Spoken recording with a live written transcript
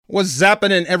What's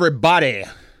zapping, everybody?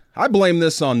 I blame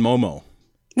this on Momo.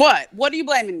 What? What are you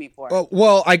blaming me for?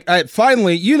 Well, I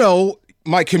finally,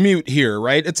 my commute here,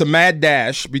 right? It's a mad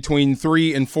dash between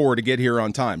 3 and 4 to get here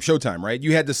on time. Showtime, right?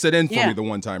 You had to sit in for me the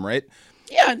one time, right?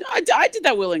 Yeah, I did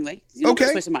that willingly.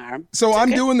 Okay. Twisting my arm. So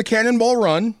I'm doing the cannonball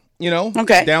run, down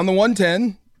the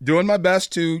 110, doing my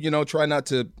best to, try not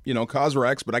to, cause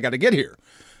wrecks, but I got to get here.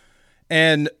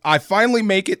 And I finally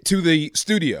make it to the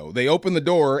studio. They open the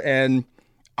door, and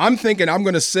I'm thinking I'm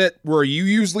going to sit where you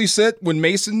usually sit when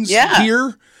Mason's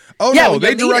here. Oh, no,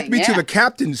 they direct me to the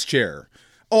captain's chair.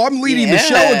 Oh, I'm leading the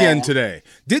show again today.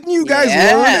 Didn't you guys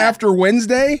learn after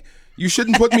Wednesday? You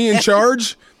shouldn't put me in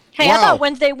charge? Hey, wow. I thought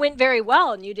Wednesday went very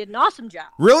well, and you did an awesome job.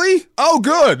 Really? Oh,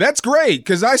 good. That's great,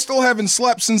 because I still haven't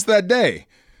slept since that day.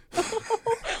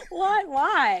 What?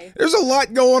 Why? There's a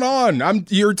lot going on.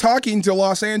 You're talking to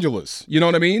Los Angeles. You know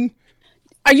what I mean?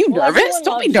 Are you nervous?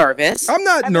 Don't be nervous. I'm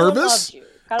not nervous.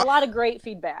 Got a lot of great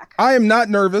feedback. I am not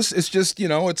nervous. It's just,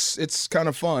 it's kind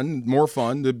of fun, more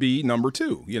fun to be number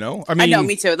 2, I know,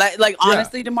 me too. Like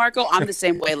honestly, DeMarco, I'm the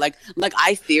same way. Like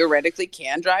I theoretically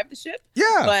can drive the ship.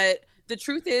 Yeah. But the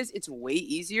truth is, it's way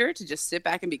easier to just sit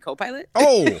back and be co-pilot.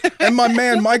 Oh, and my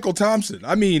man, Michael Thompson.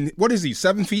 I mean, what is he,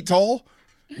 7 feet tall?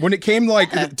 When it came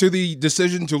to the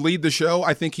decision to lead the show,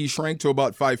 I think he shrank to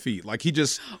about 5 feet. Like he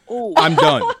just, I'm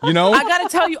done,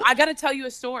 I gotta tell you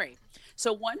a story.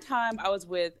 So one time I was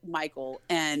with Michael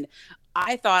and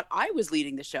I thought I was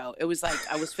leading the show. It was like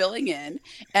I was filling in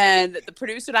and the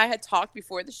producer and I had talked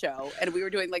before the show and we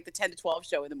were doing like the 10 to 12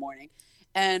 show in the morning.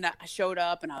 And I showed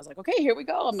up and I was like, okay, here we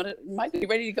go. Michael, you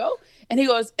ready to go? And he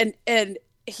goes, and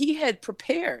he had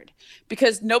prepared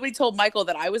because nobody told Michael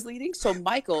that I was leading. So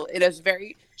Michael, in a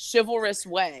very chivalrous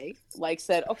way,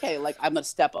 said, okay, I'm going to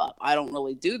step up. I don't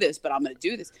really do this, but I'm going to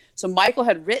do this. So Michael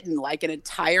had written an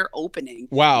entire opening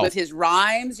with his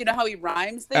rhymes. You know how he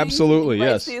rhymes things? Absolutely,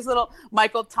 yes. These little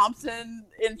Michael Thompson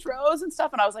intros and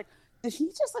stuff. And I was like, did he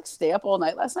just stay up all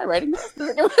night last night writing this?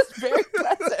 It was very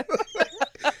impressive.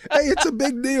 Hey, it's a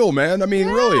big deal, man. I mean,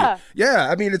 really. Yeah,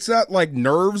 I mean, it's not like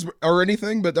nerves or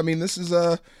anything, but I mean, this is,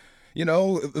 the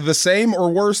same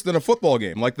or worse than a football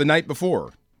game, like the night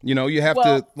before. You have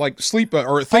to sleep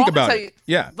or think about it.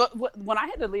 Yeah. But when I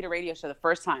had to lead a radio show the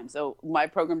first time, so my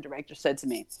program director said to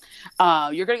me,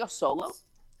 you're going to go solo?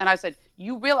 And I said,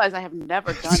 you realize I have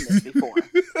never done this before.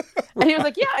 And he was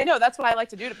like, yeah, I know. That's what I like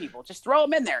to do to people. Just throw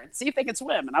them in there and see if they can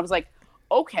swim. And I was like,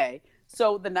 okay.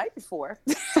 So the night before,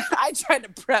 I tried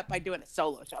to prep by doing a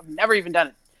solo show. I've never even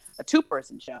done a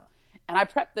 2-person show. And I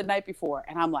prepped the night before,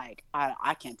 and I'm like,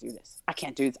 I can't do this. I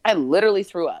can't do this. I literally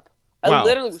threw up. I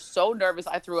literally was so nervous,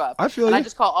 I threw up. I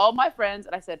just called all my friends,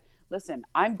 and I said, listen,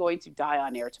 I'm going to die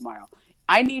on air tomorrow.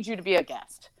 I need you to be a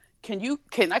guest.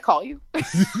 Can I call you?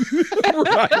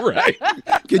 Right.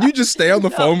 Can you just stay on the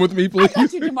phone with me, please? I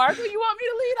got you, DeMarco. You want me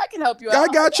to lead? I can help you out.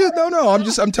 I got you. No.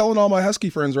 I'm telling all my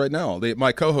Husky friends right now.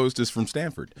 My co-host is from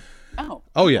Stanford.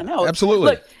 Oh yeah.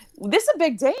 Absolutely. Look, this is a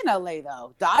big day in LA,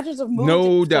 though. Dodgers have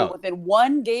moved within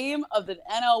one game of the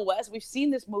NL West. We've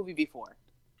seen this movie before.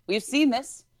 We've seen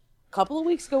this a couple of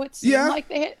weeks ago. It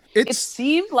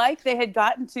seemed like they had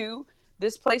gotten to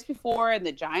this place before, and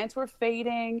the Giants were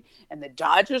fading, and the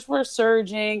Dodgers were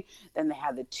surging. Then they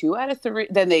had the 2 out of 3.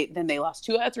 Then they lost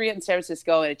 2 out of 3 in San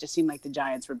Francisco, and it just seemed like the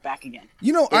Giants were back again.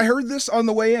 I heard this on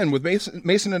the way in with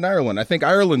Mason in Ireland. I think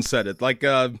Ireland said it,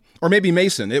 or maybe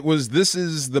Mason. This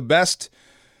is the best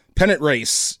pennant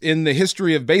race in the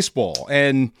history of baseball,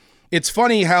 and it's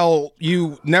funny how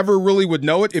you never really would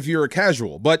know it if you're a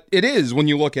casual, but it is when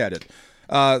you look at it.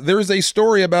 There's a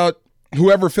story about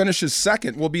whoever finishes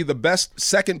second will be the best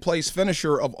second-place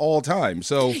finisher of all time.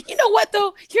 So you know what,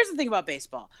 though? Here's the thing about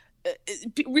baseball.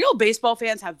 Real baseball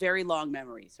fans have very long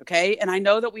memories, okay? And I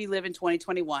know that we live in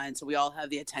 2021, so we all have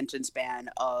the attention span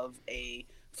of a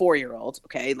 4-year-old,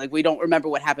 okay? We don't remember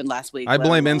what happened last week. I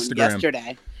blame Instagram.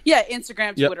 Yesterday. Yeah,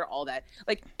 Instagram, Twitter, all that.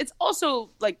 It's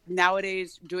also,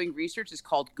 nowadays doing research is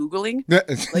called Googling.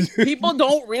 People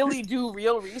don't really do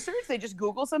real research. They just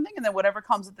Google something, and then whatever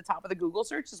comes at the top of the Google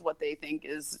search is what they think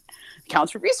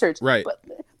counts for research. Right.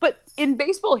 But in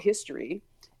baseball history,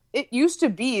 it used to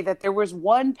be that there was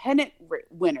one pennant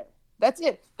winner. That's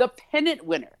it. The pennant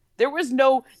winner. There was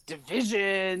no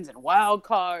divisions and wild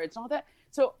cards and all that.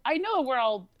 So I know we're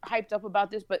all hyped up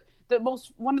about this, but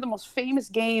one of the most famous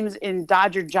games in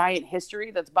Dodger Giant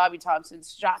history, that's Bobby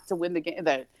Thompson's shot to win the game,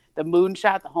 the moon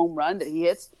shot, the home run that he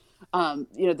hits.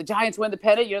 The Giants win the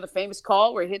pennant. The famous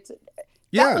call where he hits it.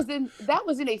 Yeah. That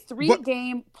was in a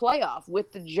 3-game playoff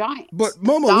with the Giants. But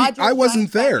Momo, I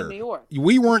wasn't there.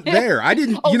 We weren't there. I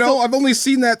didn't, I've only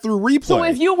seen that through replay. So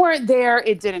if you weren't there,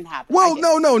 it didn't happen. Well,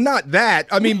 no, not that.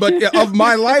 I mean, but of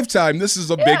my lifetime, this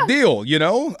is a big deal,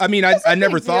 I mean, I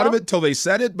never thought of it till they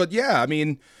said it, but yeah, I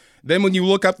mean, then when you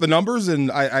look up the numbers,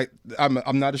 and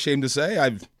I'm not ashamed to say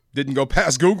I didn't go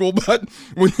past Google, but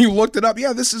when you looked it up,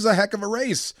 yeah, this is a heck of a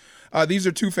race. These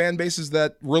are two fan bases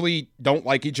that really don't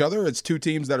like each other. It's two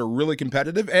teams that are really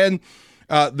competitive, and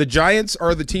the Giants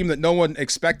are the team that no one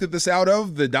expected this out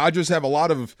of. The Dodgers have a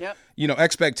lot of,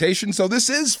 expectation. So this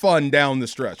is fun down the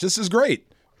stretch. This is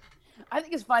great. I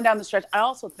think it's fun down the stretch. I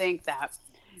also think that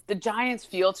the Giants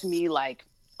feel to me like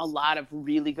a lot of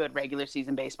really good regular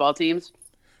season baseball teams.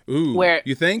 Ooh, where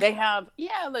you think? They have,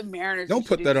 the Mariners. Don't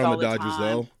put that on the Dodgers,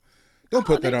 though. Don't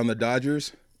put that on the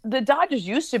Dodgers. The Dodgers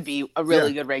used to be a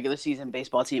really good regular season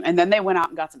baseball team, and then they went out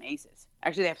and got some aces.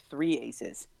 Actually, they have 3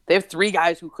 aces. They have 3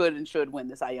 guys who could and should win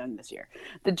the Cy Young this year.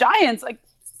 The Giants,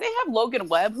 they have Logan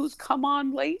Webb, who's come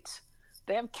on late.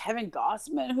 They have Kevin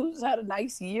Gossman, who's had a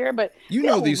nice year, but you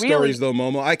know these stories, though,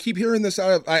 Momo. I keep hearing this.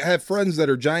 I have friends that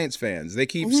are Giants fans. They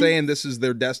keep saying this is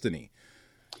their destiny.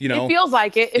 It feels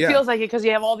like it. It feels like it because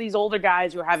you have all these older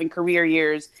guys who are having career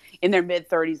years in their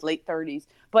mid-30s, late 30s.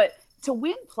 But to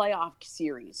win playoff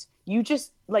series, you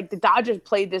just the Dodgers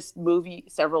played this movie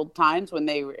several times when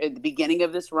they were at the beginning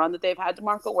of this run that they've had to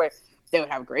Marco, where they would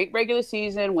have a great regular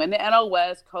season, win the NL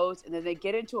West, coast, and then they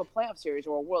get into a playoff series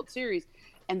or a World Series,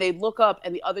 and they look up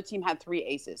and the other team had 3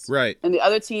 aces. Right. And the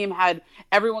other team had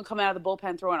everyone coming out of the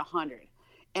bullpen throwing 100.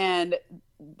 And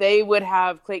they would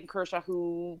have Clayton Kershaw,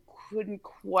 who couldn't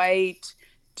quite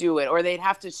do it, or they'd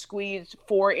have to squeeze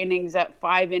 5 innings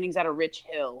out of Rich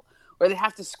Hill, or they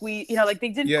have to squeeze, they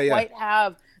didn't quite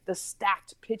have the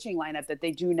stacked pitching lineup that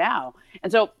they do now.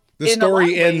 And so the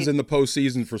story ends in the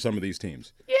postseason for some of these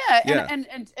teams. Yeah.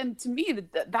 And to me,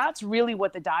 that's really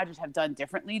what the Dodgers have done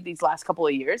differently these last couple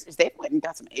of years is they've went and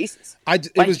got some aces.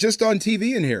 It was just on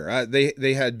TV in here.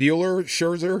 They had Buehler,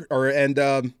 Scherzer,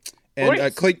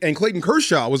 and Clayton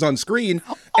Kershaw was on screen.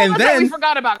 And then we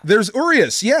forgot about. There's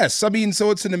Urias. Yes. I mean,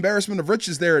 so it's an embarrassment of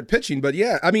riches there at pitching. But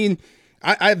yeah, I mean,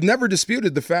 I've never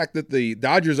disputed the fact that the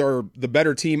Dodgers are the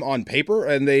better team on paper,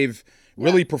 and they've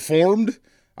really performed.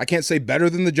 I can't say better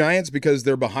than the Giants because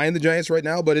they're behind the Giants right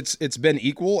now, but it's been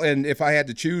equal. And if I had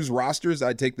to choose rosters,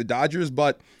 I'd take the Dodgers.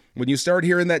 But when you start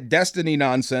hearing that destiny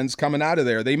nonsense coming out of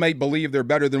there, they might believe they're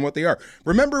better than what they are.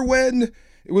 Remember when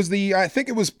it was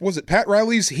was it Pat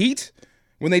Riley's Heat?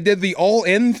 When they did the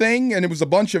all-in thing, and it was a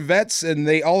bunch of vets, and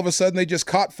they all of a sudden they just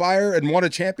caught fire and won a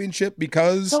championship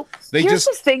because this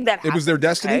thing that happened, it was their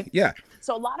destiny. Okay? Yeah.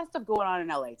 So a lot of stuff going on in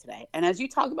LA today, and as you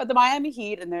talk about the Miami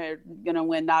Heat, and they're gonna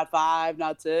win not 5,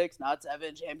 not 6, not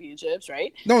 7 championships,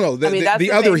 right? No, the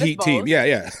other Heat team.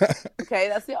 Yeah. Okay,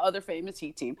 that's the other famous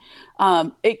Heat team.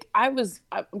 I'm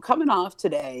coming off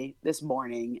this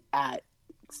morning at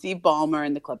Steve Ballmer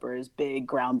and the Clippers, big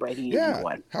groundbreaking. Yeah.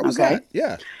 How was that?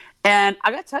 Yeah. And I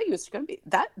got to tell you, it's going to be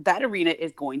that arena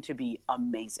is going to be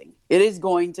amazing. It is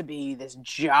going to be this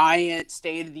giant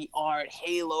state-of-the-art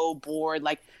halo board.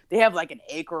 They have an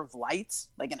acre of lights,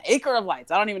 I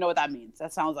don't even know what that means.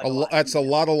 That sounds like a lot. That's a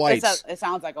lot of lights. It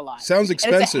sounds like a lot. Sounds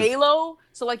expensive. And it's a halo.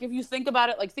 So if you think about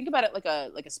it, like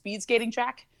a speed skating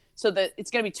track. So that it's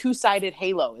going to be 2-sided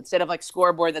halo instead of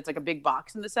scoreboard that's a big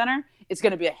box in the center. It's going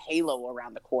to be a halo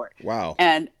around the court. Wow.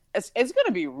 And it's going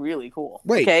to be really cool.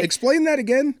 Wait, explain that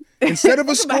again. Instead of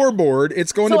a scoreboard,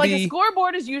 it's going to be a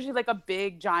scoreboard is usually a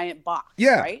big giant box.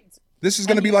 Yeah. Right. This is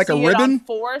going to be like a ribbon. On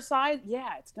 4 sides.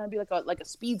 Yeah, it's going to be like a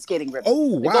speed skating ribbon.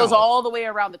 Oh, wow. It goes all the way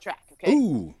around the track. Okay.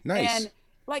 Ooh, nice.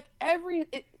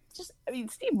 And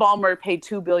Steve Ballmer paid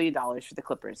 $2 billion for the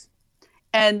Clippers.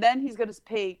 And then he's going to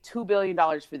pay $2 billion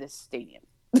for this stadium.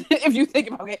 If you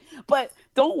think about it. But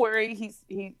don't worry,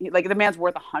 the man's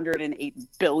worth $108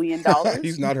 billion.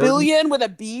 He's not hurting. Billion with a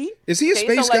B. Is he a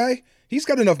space guy? He's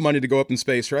got enough money to go up in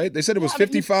space, right? They said it was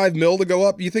 $55 million to go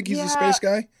up. You think he's a space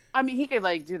guy? I mean, he could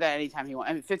do that anytime he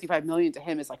wants. I mean, $55 million to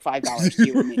him is $5 to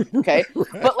you and me. Okay.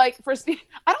 Right. But for Steve,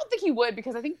 I don't think he would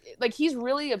because I think he's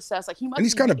really obsessed. He must. And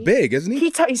he's kind of big, isn't he?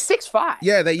 He's 6'5".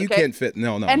 Yeah, that you can't fit.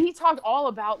 No. And he talked all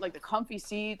about the comfy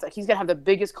seats. He's gonna have the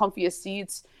biggest, comfiest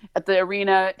seats at the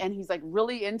arena, and he's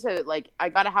really into I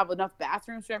gotta have enough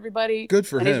bathrooms for everybody. Good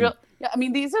for him. I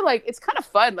mean, these are it's kind of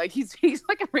fun. He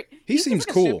seems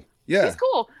cool. Yeah, he's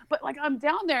cool. But I'm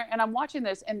down there and I'm watching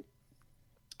this and.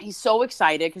 He's so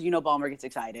excited because Ballmer gets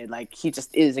excited. He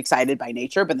just is excited by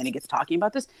nature. But then he gets talking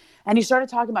about this, and he started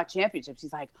talking about championships.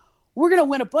 He's like, we're going to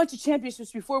win a bunch of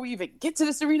championships before we even get to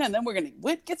this arena. And then we're going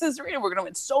to get to this arena. We're going to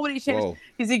win so many championships.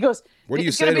 Because he goes, what do you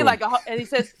it's say going to be him? like and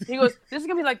he goes, this is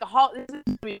going to be like the hall. This is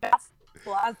going to be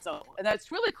Palazzo. And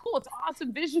that's really cool. It's an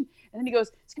awesome vision. And then he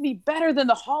goes, it's going to be better than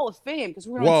the Hall of Fame because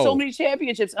we're going to win so many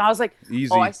championships. And I was like, easy.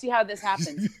 Oh, I see how this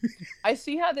happens. I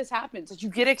see how this happens. That you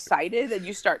get excited and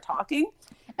you start talking.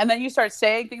 And then you start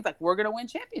saying things like, we're going to win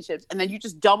championships. And then you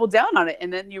just double down on it.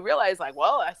 And then you realize, like,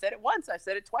 well, I said it once. I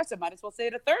said it twice. I might as well say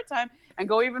it a third time and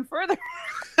go even further.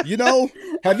 Have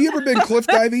you ever been cliff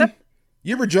diving?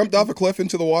 You ever jumped off a cliff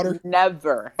into the water?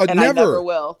 Never. And never. I never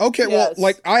will. Okay, yes. Well,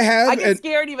 like I have. I get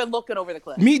scared even looking over the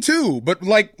cliff. Me too. But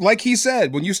like he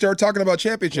said, when you start talking about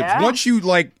championships, once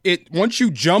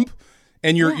you jump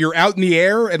and you're out in the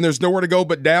air and there's nowhere to go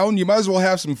but down, you might as well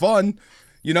have some fun.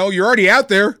 You're already out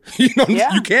there.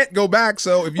 You can't go back.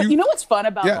 So if you know what's fun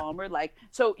about Homer? Like,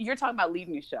 so you're talking about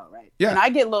leading a show, right? Yeah. And I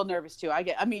get a little nervous too.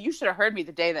 You should have heard me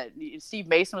the day that Steve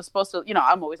Mason was supposed to.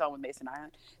 I'm always on with Mason.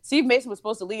 Steve Mason was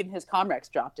supposed to lead, and his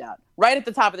Comrex dropped out right at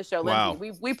the top of the show. Wow.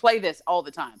 Lindsay, we play this all the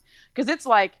time because it's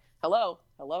like, hello,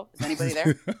 is anybody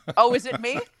there? Oh, is it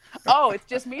me? Oh, it's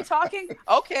just me talking?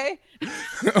 Okay.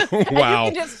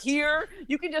 Wow.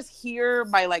 You can just hear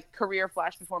my like career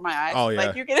flash before my eyes. Oh,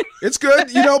 yeah. Like, it's good,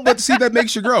 but see, that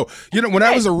makes you grow. When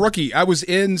I was a rookie, I was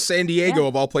in San Diego,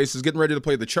 of all places, getting ready to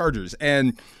play the Chargers.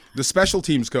 And the special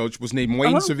teams coach was named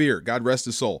Wayne Sevier, God rest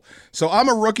his soul. So I'm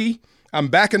a rookie. I'm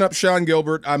backing up Sean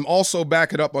Gilbert. I'm also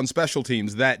backing up on special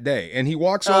teams that day. And he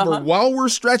walks over while we're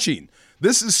stretching.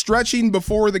 This is stretching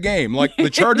before the game. Like, the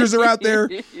Chargers are out there.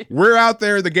 We're out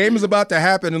there. The game is about to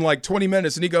happen in like 20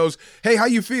 minutes. And he goes, hey, how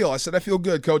you feel? I said, I feel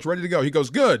good, coach. Ready to go. He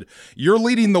goes, good. You're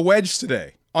leading the wedge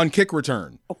today on kick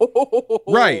return.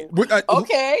 Right.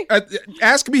 Okay.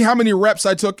 Ask me how many reps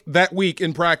I took that week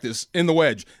in practice in the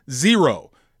wedge.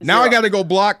 Zero. Now I got to go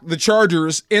block the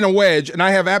Chargers in a wedge, and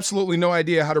I have absolutely no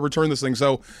idea how to return this thing.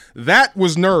 So that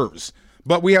was nerves.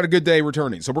 But we had a good day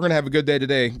returning. So we're going to have a good day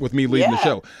today with me leading the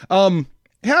show.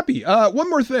 Happy. One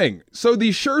more thing. So the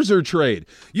Scherzer trade,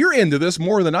 you're into this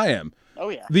more than I am. Oh,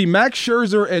 yeah. The Max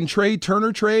Scherzer and Trey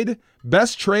Turner trade,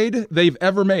 best trade they've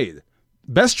ever made.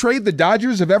 Best trade the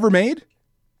Dodgers have ever made?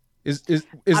 Is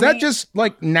that just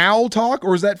like now talk,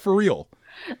 or is that for real?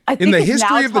 In the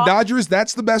history of the Dodgers,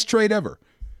 that's the best trade ever.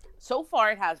 So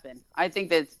far, it has been. I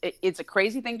think that it's a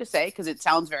crazy thing to say because it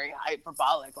sounds very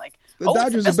hyperbolic. Like, the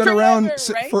Dodgers have been around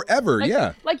forever,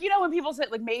 Like, when people say,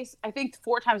 like, Mace, I think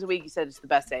 4 times a week he said it's the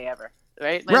best day ever,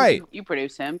 right? Like, right. You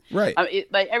produce him. Right.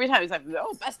 Like, every time he's like,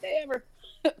 oh, best day ever.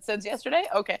 Since yesterday?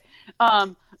 Okay.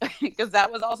 Because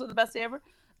that was also the best day ever.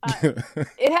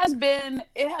 It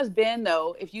has been,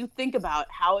 though, if you think about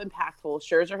how impactful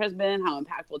Scherzer has been, how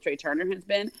impactful Trey Turner has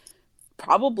been,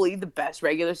 probably the best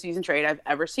regular season trade I've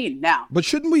ever seen. Now, but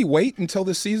shouldn't we wait until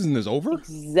the season is over?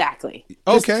 Exactly.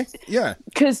 Okay. Yeah.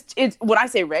 Because it's when I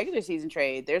say regular season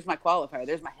trade, there's my qualifier.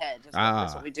 There's my head.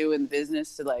 That's what we do in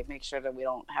business to like make sure that we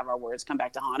don't have our words come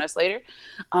back to haunt us later.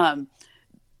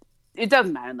 It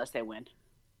doesn't matter unless they win.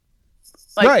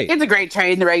 Like, right. It's a great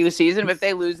trade in the regular season, but if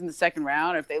they lose in the second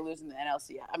round or if they lose in the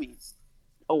NLC, I mean,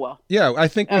 oh well. Yeah, I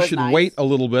think we should wait a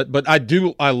little bit, but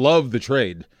I love the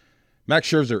trade. Max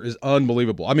Scherzer is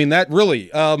unbelievable. I mean, that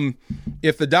really,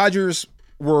 if the Dodgers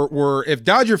if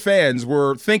Dodger fans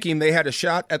were thinking they had a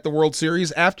shot at the World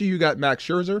Series after you got Max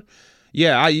Scherzer,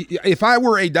 if I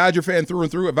were a Dodger fan through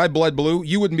and through, if I bled blue,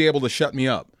 you wouldn't be able to shut me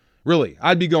up. Really,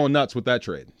 I'd be going nuts with that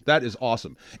trade. That is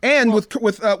awesome. And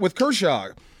with Kershaw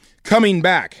coming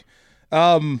back,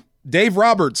 Dave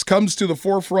Roberts comes to the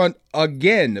forefront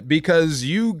again because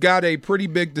you got a pretty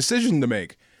big decision to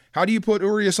make. How do you put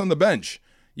Urias on the bench?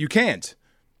 You can't.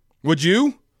 Would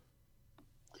you?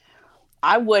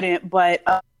 I wouldn't, but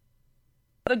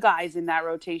the guys in that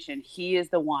rotation, he is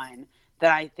the one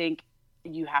that I think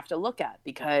you have to look at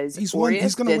because he's going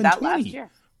to win 20. Last year.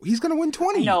 He's going to win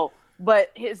 20. No,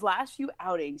 but his last few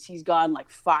outings, he's gone like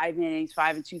 5 innings,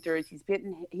 5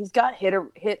 2/3. He's got hit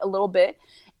a little bit,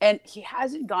 and he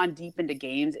hasn't gone deep into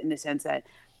games in the sense that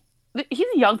he's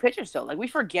a young pitcher still. Like, we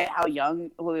forget how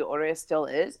young Julio Urias still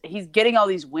is. He's getting all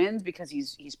these wins because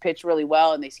he's pitched really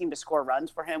well, and they seem to score runs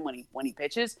for him when he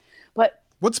pitches. But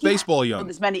what's baseball young?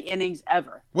 As many innings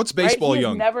ever. What's baseball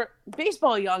young?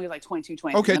 Baseball young is like 22,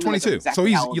 23. Okay, 22.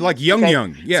 Exactly so he's like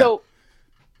young. Yeah. So,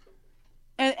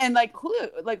 and like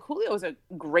Julio is a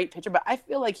great pitcher, but I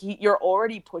feel like you're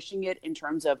already pushing it in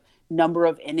terms of number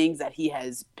of innings that he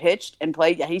has pitched and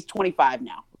played. Yeah, he's 25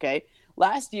 now. Okay,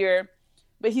 last year.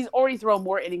 But he's already thrown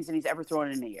more innings than he's ever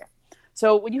thrown in a year.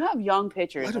 So when you have young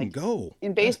pitchers, let him go.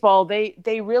 In baseball, they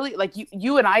really like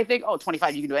you and I think,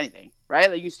 25, you can do anything, right?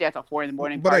 Like you stay up till 4 a.m.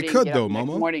 But I could though, Momo.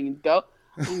 Next morning and go.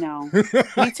 I know.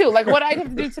 Me too. Like what I have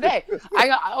to do today.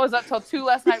 I was up till 2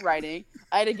 last night writing.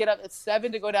 I had to get up at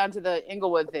 7 to go down to the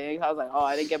Inglewood thing. I was like, oh,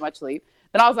 I didn't get much sleep.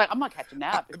 Then I was like, I'm gonna catch a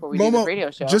nap before we do the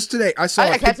radio show. Just today, I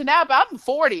gotta catch a nap. I'm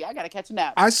 40. I gotta catch a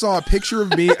nap. I saw a picture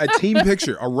of me, a team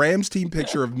picture, a Rams team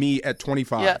picture of me at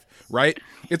 25. Right?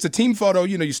 It's a team photo.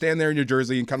 You know, you stand there in your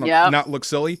jersey and kind of not look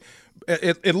silly.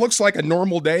 It looks like a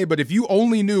normal day, but if you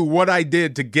only knew what I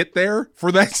did to get there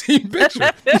for that team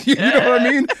picture, you know what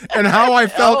I mean, and how I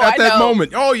felt at that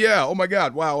moment. Oh yeah, oh my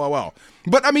God, wow.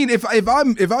 But I mean, if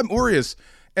I'm Urias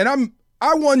and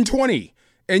I won 20,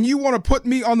 and you want to put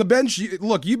me on the bench,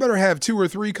 look, you better have 2 or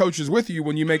 3 coaches with you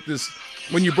when you break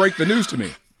the news to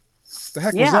me. The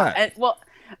heck was that? And, well,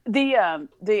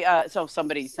 so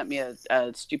somebody sent me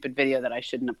a stupid video that I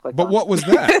shouldn't have clicked on. But what was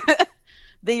that?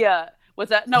 What's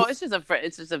that? No, it's just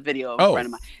a video of a friend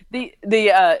of mine.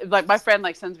 Like my friend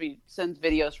sends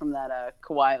videos from that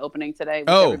Kawhi opening today.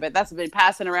 That's been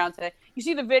passing around today. You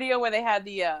see the video where they had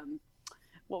the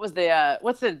what's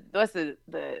the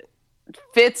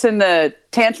fits and the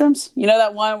tantrums? You know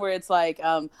that one where it's like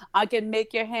I can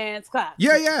make your hands clap.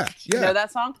 Yeah. You know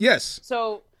that song? Yes.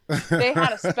 So they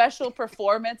had a special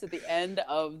performance at the end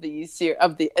of the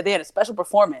they had a special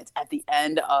performance at the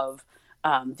end of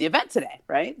the event today,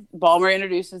 right? Ballmer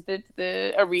introduces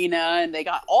the arena, and they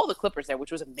got all the Clippers there,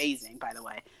 which was amazing, by the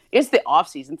way. It's the off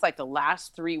season. It's like the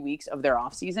last 3 weeks of their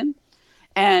off season,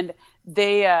 and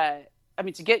they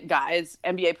to get guys,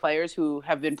 NBA players who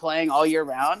have been playing all year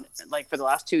round, like for the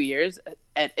last 2 years,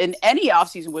 in any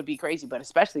offseason would be crazy, but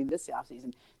especially this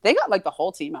offseason, they got like the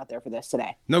whole team out there for this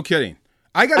today. No kidding.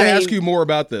 I got to ask you more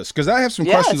about this because I have some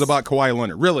questions about Kawhi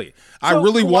Leonard. Really. I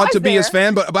really want to be his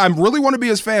fan, but I really want to be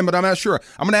his fan, but I'm not sure.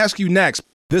 I'm going to ask you next.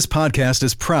 This podcast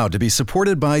is proud to be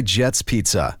supported by Jets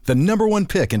Pizza, the #1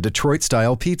 pick in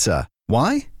Detroit-style pizza.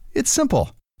 Why? It's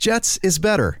simple. Jets is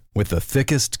better. With the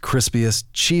thickest, crispiest,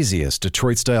 cheesiest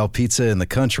Detroit-style pizza in the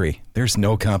country, there's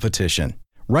no competition.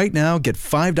 Right now, get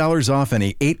 $5 off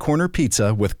any 8-corner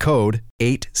pizza with code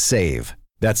 8SAVE.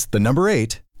 That's the number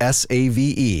 8,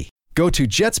 SAVE. Go to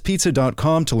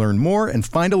jetspizza.com to learn more and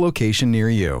find a location near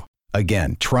you.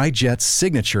 Again, try Jet's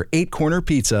signature 8-corner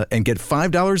pizza and get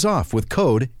 $5 off with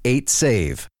code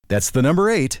 8SAVE. That's the number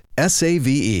 8,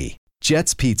 SAVE.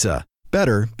 Jet's Pizza.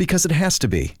 Better because it has to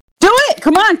be. Do it!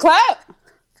 Come on, clap!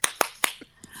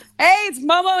 Hey, it's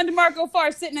Momo and DeMarco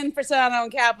Farr sitting in for Sedano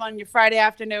and Kap on your Friday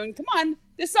afternoon. Come on,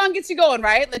 this song gets you going,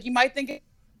 right? Like you might think it,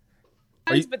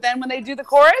 but then when they do the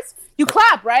chorus, you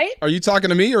clap, right? Are you talking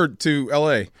to me or to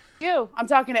L.A.? I'm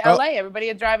talking to LA. Everybody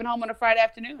is driving home on a Friday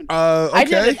afternoon. Okay. I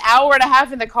did an hour and a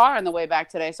half in the car on the way back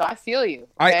today, so I feel you.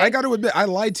 Okay? I got to admit, I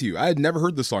lied to you. I had never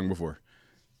heard the song before.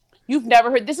 You've never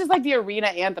heard? This is like the arena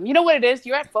anthem. You know what it is?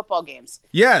 You're at football games.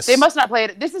 Yes. They must not play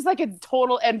it. This is like a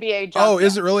total NBA jump. Oh,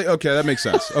 is it really? Okay, that makes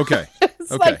sense. Okay. It's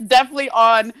like definitely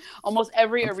on almost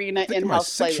every arena in-house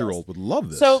playlist. My 6-year-old would love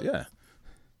this. So, yeah.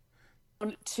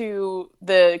 To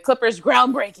the Clippers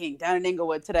groundbreaking down in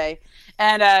Inglewood today,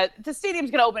 and the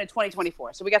stadium's going to open in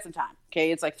 2024, so we got some time.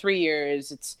 Okay, it's like 3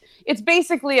 years. It's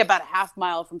basically about a half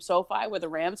mile from SoFi where the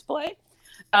Rams play,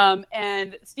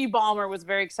 and Steve Ballmer was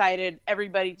very excited.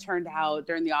 Everybody turned out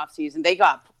during the offseason. They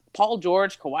got Paul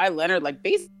George, Kawhi Leonard, like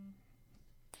basically,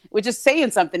 which is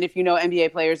saying something if you know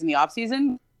NBA players in the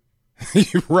offseason.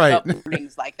 Right.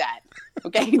 Things like that.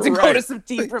 Okay. To go to some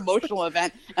team promotional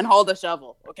event and hold a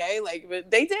shovel. Okay. Like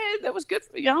they did. That was good.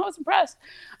 I was impressed.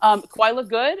 Kawhi looked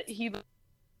good. He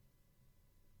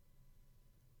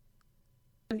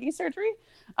knee surgery.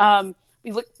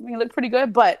 He looked pretty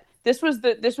good, but this was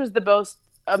the most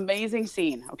amazing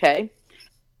scene. Okay.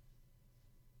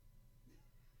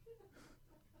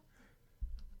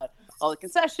 All the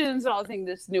concessions and all the things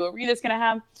this new arena is going to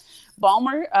have.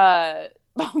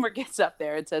 Ballmer gets up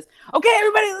there and says, "Okay,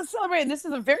 everybody, let's celebrate." And this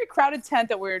is a very crowded tent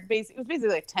that it was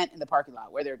basically a tent in the parking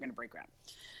lot where they were going to break ground.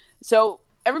 So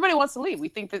everybody wants to leave. We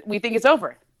think it's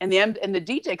over. And the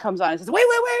DJ comes on and says, "Wait,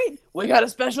 we got a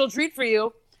special treat for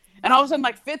you." And all of a sudden,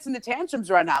 like Fitz and the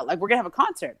tantrums run out, like we're gonna have a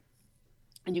concert.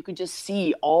 And you can just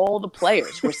see all the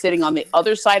players who are sitting on the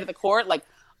other side of the court, like,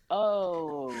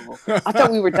 oh, I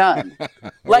thought we were done.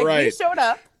 Like we showed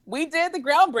up, we did the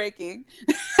groundbreaking,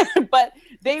 but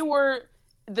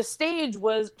the stage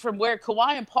was from where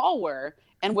Kawhi and Paul were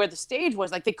and where the stage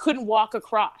was, like they couldn't walk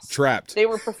across. Trapped. They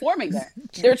were performing there.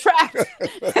 They're trapped.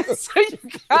 So you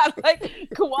got like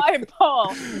Kawhi and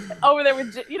Paul over there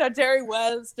with, Jerry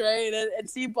West, right? And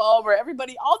Steve Ballmer,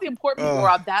 everybody, all the important people were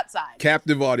on that side.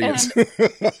 Captive audience.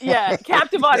 And,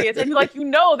 captive audience. And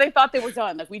they thought they were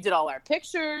done. Like, we did all our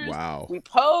pictures. Wow. We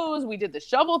posed. We did the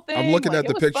shovel thing. I'm looking at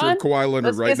the picture of Kawhi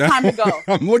Leonard right now. It's time to go.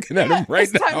 I'm looking at him right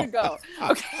now. It's time to go.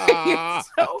 Okay.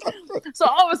 So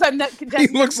all of a sudden, he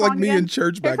looks like me in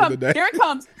church back in the day. Here it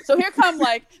comes. So here come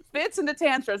Fitz and the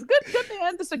Tantrums. Good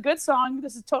man. This is a good song.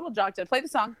 This is total jock dead. Play the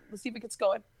song. Let's see if it gets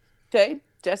going. Okay,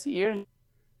 Jesse, you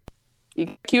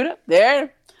queued up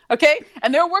there. Okay,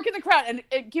 and they're working the crowd. And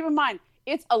keep in mind,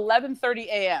 it's 11:30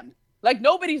 a.m. Like,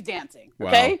 nobody's dancing.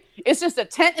 Okay, It's just a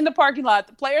tent in the parking lot.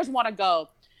 The players want to go,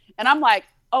 and I'm like,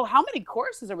 oh, how many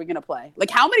choruses are we gonna play?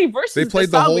 Like, how many verses? They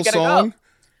played the whole song. Go?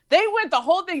 They went the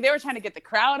whole thing. They were trying to get the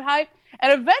crowd hype,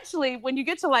 and eventually, when you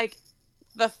get to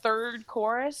the third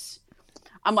chorus,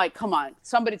 I'm like, come on,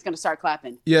 somebody's going to start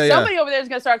clapping. Somebody over there is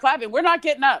going to start clapping. We're not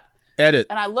getting up. Edit.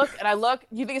 And I look.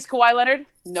 You think it's Kawhi Leonard?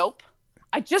 Nope.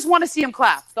 I just want to see him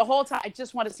clap the whole time. I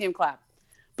just want to see him clap.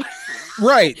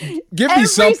 Right. Give me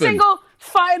something.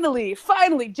 Finally,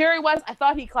 Jerry West, I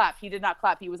thought he clapped. He did not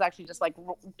clap. He was actually just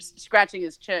scratching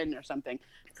his chin or something.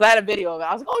 So I had a video of it.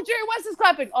 I was like, oh, Jerry West is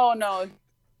clapping. Oh, no.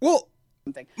 Well,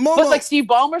 Momo. But Steve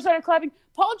Ballmer started clapping.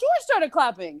 Paul George started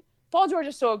clapping. Paul George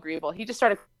is so agreeable. He just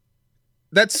started.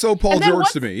 That's so Paul George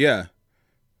to me, yeah.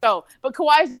 So, but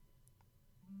Kawhi's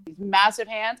massive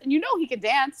hands, and he can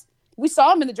dance. We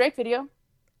saw him in the Drake video.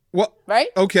 What? Right?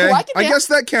 Okay. I guess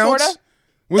that counts. Sorta.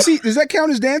 Was he? Does that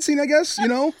count as dancing? I guess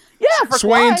Yeah, for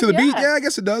swaying Kawhi, to the beat. Yeah, I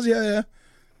guess it does. Yeah.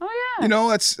 Oh yeah.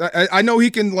 That's. I know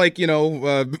he can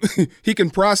he can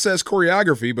process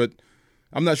choreography, but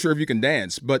I'm not sure if you can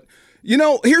dance. But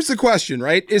here's the question,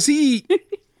 right? Is he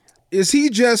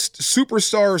just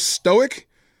superstar stoic?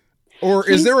 Or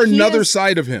is there another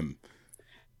side of him?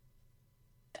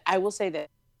 I will say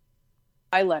that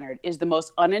Kawhi Leonard is the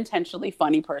most unintentionally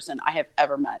funny person I have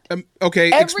ever met. Okay,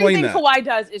 explain that. Everything Kawhi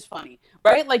does is funny,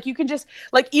 right? Like, you can just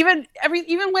even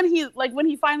when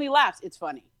he finally laughs, it's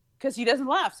funny because he doesn't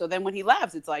laugh. So then when he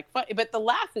laughs, it's like funny, but the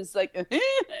laugh is like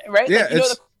right? Yeah,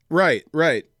 right.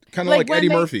 Kind of like Eddie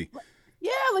Murphy.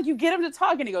 Yeah, you get him to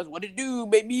talk and he goes, "What did it do,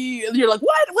 baby?" And you're like,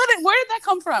 "What? Where did that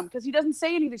come from?" Because he doesn't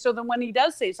say anything. So then when he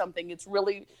does say something, it's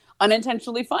really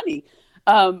unintentionally funny.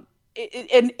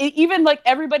 Even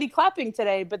everybody clapping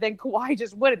today, but then Kawhi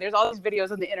just wouldn't. There's all these videos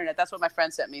on the internet. That's what my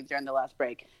friend sent me during the last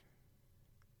break.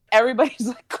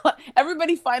 Everybody's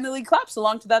everybody finally claps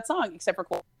along to that song, except for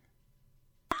Kawhi.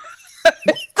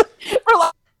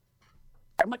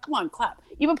 I'm like, come on, clap.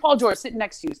 Even Paul George sitting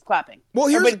next to you is clapping. Well,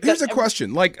 here's a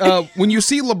question. When you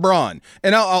see LeBron,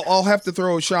 and I'll have to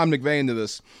throw Sean McVay into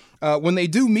this. When they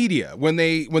do media, when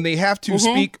they have to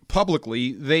speak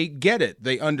publicly, they get it.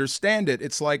 They understand it.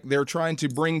 It's like they're trying to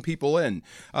bring people in.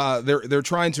 They're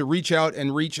trying to reach out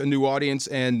and reach a new audience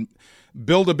and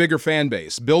build a bigger fan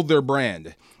base, build their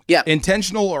brand. Yeah.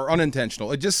 Intentional or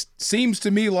unintentional. It just seems to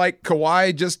me like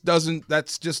Kawhi just doesn't.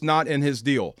 That's just not in his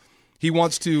deal. He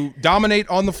wants to dominate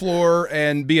on the floor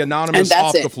and be anonymous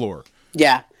off the floor.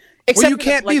 Yeah. Well, you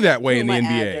can't be that way in the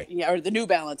NBA. Or the New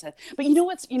Balance. But you know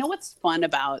what's fun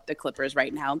about the Clippers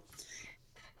right now?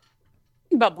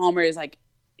 About Ballmer is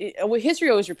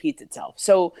history always repeats itself.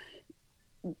 So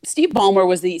Steve Ballmer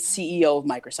was the CEO of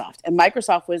Microsoft, and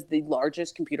Microsoft was the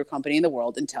largest computer company in the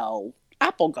world until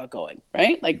Apple got going,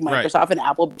 right? Microsoft and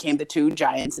Apple became the two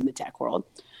giants in the tech world.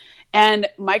 And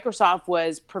Microsoft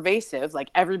was pervasive.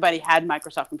 Everybody had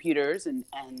Microsoft computers and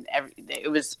it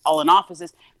was all in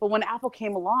offices. But when Apple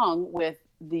came along with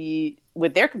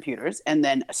their computers, and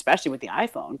then especially with the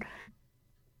iPhone,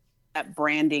 that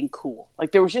branding cool.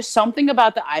 There was just something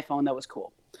about the iPhone that was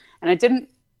cool. And it didn't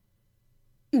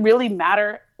really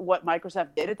matter what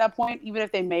Microsoft did at that point. Even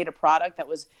if they made a product that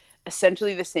was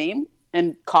essentially the same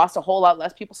and cost a whole lot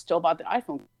less, people still bought the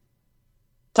iPhone.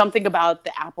 Something about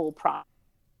the Apple product.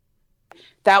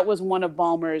 That was one of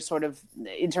Ballmer's sort of,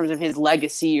 in terms of his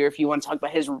legacy, or if you want to talk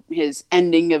about his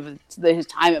ending of his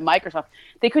time at Microsoft,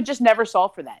 they could just never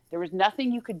solve for that. There was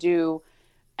nothing you could do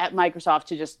at Microsoft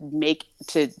to just make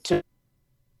to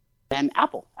and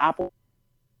Apple,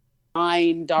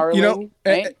 darling.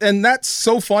 Right? and that's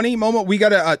so funny, Momo.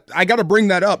 I gotta bring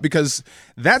that up because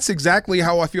that's exactly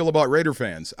how I feel about Raider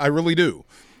fans. I really do.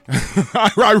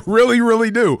 I really,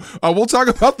 really do. We'll talk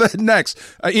about that next.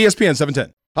 ESPN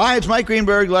 710. Hi, it's Mike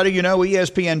Greenberg letting you know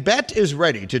ESPN Bet is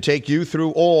ready to take you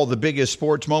through all the biggest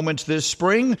sports moments this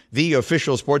spring. The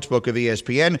official sportsbook of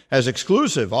ESPN has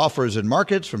exclusive offers and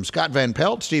markets from Scott Van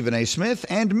Pelt, Stephen A. Smith,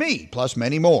 and me, plus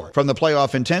many more. From the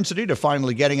playoff intensity to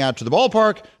finally getting out to the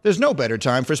ballpark, there's no better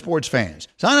time for sports fans.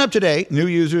 Sign up today. New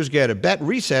users get a bet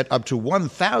reset up to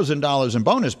 $1,000 in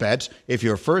bonus bets if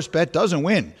your first bet doesn't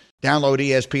win. Download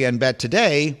ESPN Bet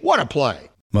today. What a play.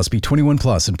 Must be 21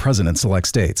 plus and present in select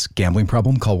states. Gambling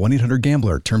problem? Call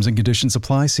 1-800-GAMBLER. Terms and conditions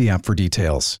apply. See app for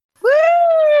details.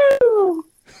 Woo!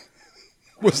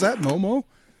 Was that Momo?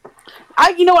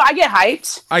 You know what? I get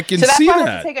hyped. I can so that's see why that.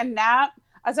 I have to take a nap.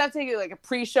 I have to take like a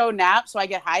pre-show nap so I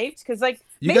get hyped because like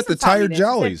you got the tired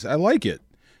jollies. I like it.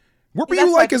 What were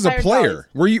you like as a player?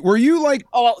 Jollies. Were you like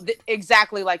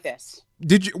exactly like this?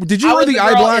 Did you wear the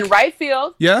eye black in right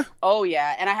field? Yeah. Oh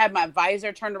yeah, and I had my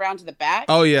visor turned around to the back.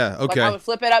 Oh yeah, okay. Like I would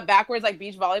flip it up backwards like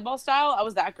beach volleyball style. I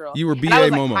was that girl. You were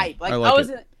B.A. Momo. Hype. Like, I like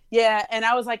it. Yeah, and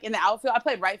I was like in the outfield. I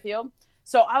played right field,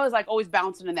 so I was like always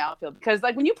bouncing in the outfield because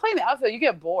like when you play in the outfield, you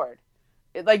get bored.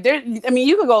 You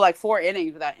could go like 4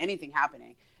 innings without anything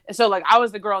happening. And so like I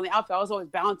was the girl in the outfield. I was always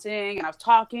bouncing and I was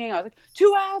talking. I was like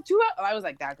 2 out, 2 out. I was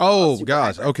like that girl. Oh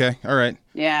gosh. Hyper. Okay. All right.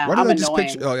 Yeah. Why did I just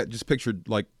picture? I just pictured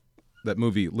like that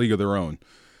movie League of Their Own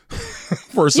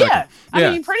for a second. Yeah,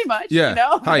 I mean, pretty much. Yeah, you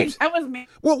know? Hype. That was me.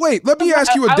 Well, wait. Let me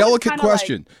ask you a delicate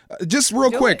question, just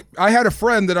real quick. I had a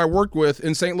friend that I worked with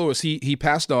in St. Louis. He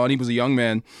passed on. He was a young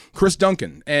man, Chris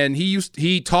Duncan, and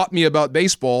he taught me about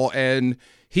baseball, and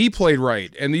he played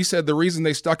right. And he said the reason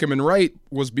they stuck him in right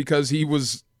was because he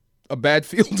was a bad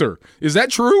fielder. Is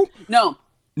that true? No.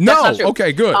 No. Not true.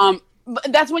 Okay. Good.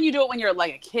 But that's when you do it when you're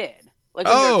like a kid. Like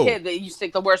when you're a kid, that you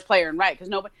stick the worst player in right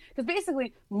because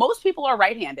basically most people are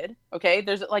right-handed. Okay,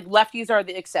 there's like lefties are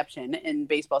the exception in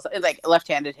baseball, like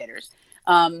left-handed hitters.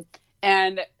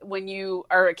 And when you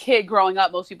are a kid growing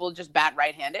up, most people just bat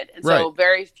right-handed, and so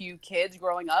very few kids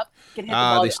growing up can hit the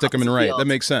ball. They stick them in right. Field. That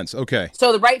makes sense. Okay.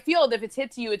 So the right field, if it's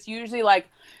hit to you, it's usually like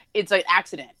it's an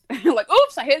accident. Like,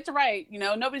 oops, I hit it to right. You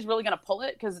know, nobody's really gonna pull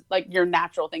it because like your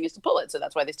natural thing is to pull it. So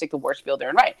that's why they stick the worst fielder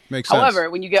in right. Makes sense. However,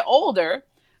 when you get older,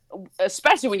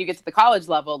 especially when you get to the college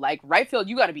level, like right field,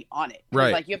 you got to be on it.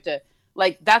 Right. Like you have to,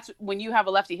 like that's when you have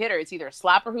a lefty hitter. It's either a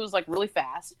slapper who's like really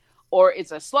fast, or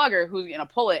it's a slugger who's gonna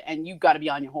pull it, and you got to be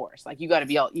on your horse. Like you got to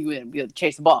be able to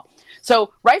chase the ball.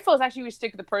 So right field is actually we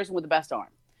stick with the person with the best arm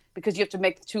because you have to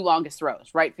make the 2 longest throws: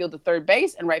 right field to third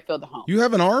base and right field to home. You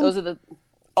have an arm? Those are the.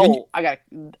 I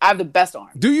have the best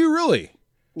arm. Do you really?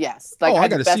 Yes, like I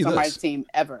got the to see best on my this. team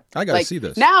ever. I got to see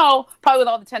this now. Probably with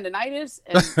all the tendonitis,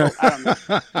 and, I don't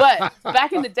know. But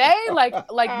back in the day, like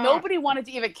nobody wanted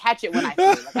to even catch it when I threw.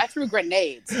 Like I threw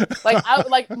grenades.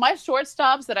 Like my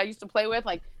shortstops that I used to play with,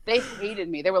 like they hated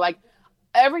me. They were like,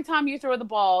 every time you throw the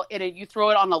ball, you throw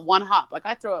it on a one hop. Like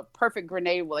I throw a perfect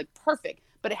grenade, like perfect,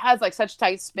 but it has like such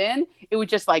tight spin. It would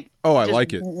just like I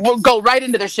like it. Go right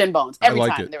into their shin bones every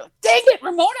like time. It. They're like, dang it,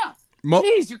 Ramona.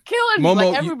 Jeez, you're killing me.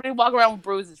 Momo, like everybody walk around with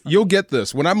bruises. You'll get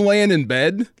this. When I'm laying in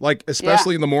bed, like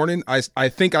especially in the morning, I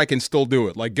think I can still do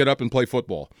it. Like get up and play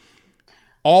football.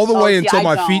 All the way until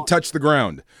my feet touch the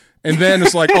ground. And then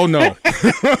it's like, oh no.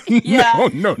 No.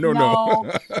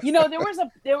 You know, there was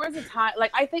a time, like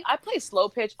I think I played slow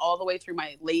pitch all the way through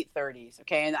my late 30s,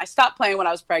 okay? And I stopped playing when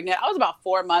I was pregnant. I was about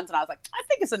 4 months and I was like, I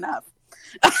think it's enough.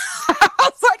 I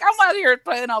was like, I'm out here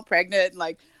playing all pregnant and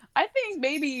like I think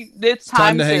maybe it's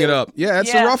time to hang it up. Yeah,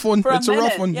 it's a rough one. It's a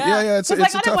rough one. Yeah, it's a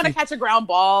toughie. I didn't want to catch a ground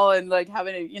ball and like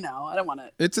having it, I don't want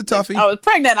to. It's a toughie. I was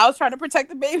pregnant. I was trying to protect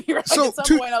the baby. Right? So at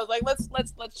some point, I was like,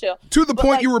 let's chill. To the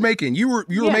point you were making, you were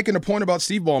making a point about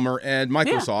Steve Ballmer and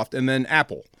Microsoft, and then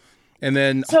Apple, and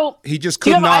then he just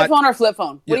could not. Do you have an iPhone or flip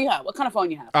phone? What do you have? What kind of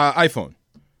phone you have? iPhone.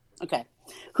 Okay.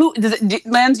 Who does it?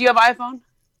 Lance, do you have iPhone?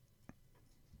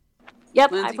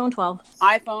 Yep, Lindsay? iPhone 12.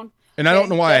 iPhone. And I don't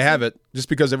know why I have it, just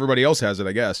because everybody else has it,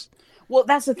 I guess. Well,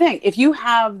 that's the thing. If you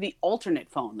have the alternate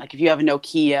phone, like if you have a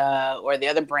Nokia or the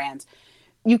other brands,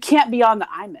 you can't be on the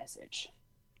iMessage.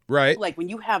 Right. Like when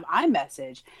you have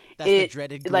iMessage, that's the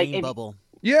dreaded green bubble.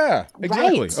 Yeah,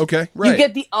 exactly. Right. Okay, right. You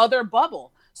get the other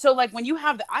bubble. So like when you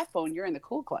have the iPhone, you're in the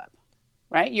cool club.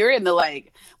 Right? You're in the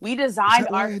we designed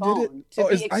our phone to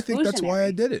be exclusionary. I think that's why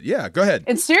I did it. Yeah, go ahead.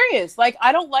 It's serious. Like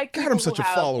I don't like people I'm such who a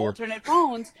have follower. alternate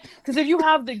phones because if you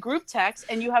have the group text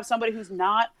and you have somebody who's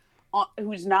not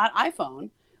iPhone,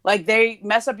 like they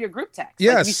mess up your group text.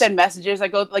 Yes. Like you send messages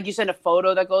that go, like you send a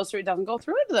photo that goes through, it doesn't go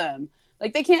through to them.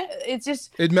 Like they can't. It's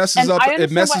just it messes up.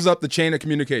 It messes up the chain of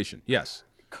communication. Yes.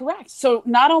 Correct. So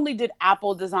not only did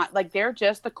Apple design, like they're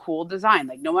just the cool design.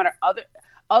 Like no matter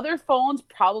other phones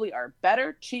probably are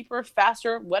better, cheaper,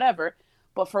 faster, whatever.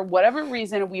 But for whatever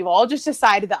reason, we've all just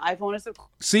decided the iPhone is the.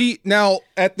 See, now,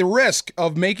 at the risk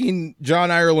of making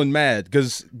John Ireland mad,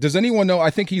 because does anyone know? I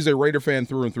think he's a Raider fan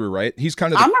through and through, right? He's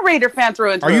kind of. I'm a Raider fan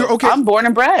through and through. Are you okay? I'm born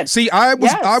and bred. See, I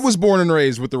was born and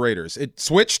raised with the Raiders. It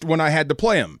switched when I had to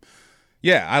play them.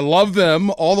 Yeah, I love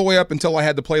them all the way up until I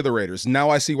had to play the Raiders.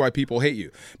 Now I see why people hate you.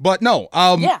 But no,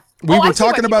 we were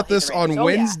talking about this on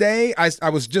Wednesday. Yeah. I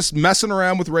was just messing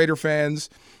around with Raider fans,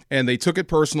 and they took it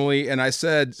personally, and I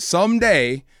said,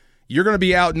 someday you're going to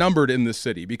be outnumbered in this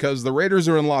city because the Raiders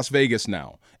are in Las Vegas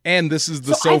now, and this is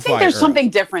the SoFi. I think there's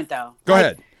something different, though. Go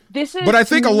ahead. But I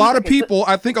think a lot of people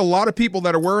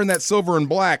that are wearing that silver and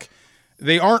black,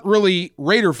 they aren't really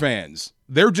Raider fans.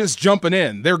 They're just jumping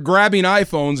in. They're grabbing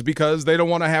iPhones because they don't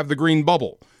want to have the green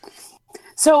bubble.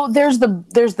 So there's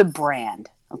the brand,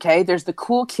 okay? There's the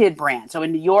cool kid brand. So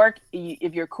in New York,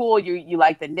 if you're cool, you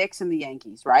like the Knicks and the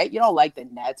Yankees, right? You don't like the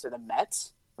Nets or the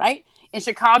Mets, right? In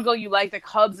Chicago, you like the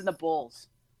Cubs and the Bulls.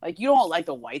 Like, you don't like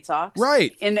the White Sox.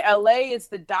 Right. In LA, it's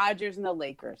the Dodgers and the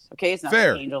Lakers, okay? It's not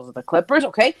Fair. the Angels or the Clippers,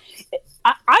 okay?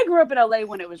 I grew up in LA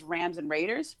when it was Rams and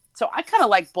Raiders, so I kind of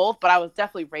like both, but I was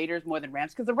definitely Raiders more than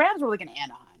Rams because the Rams were like in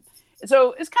Anaheim.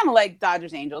 So it's kind of like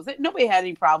Dodgers Angels. Nobody had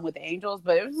any problem with the Angels,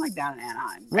 but it was like down in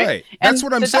Anaheim. Right. That's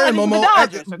what I'm saying,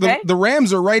 Momo. The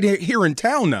Rams are right here in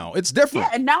town now. It's different.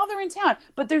 Yeah, and now they're in town.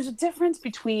 But there's a difference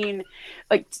between,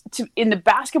 in the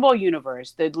basketball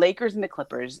universe, the Lakers and the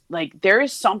Clippers, there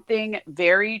is something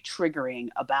very triggering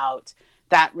about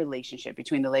that relationship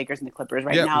between the Lakers and the Clippers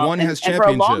right now. One has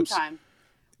championships. And for a long time.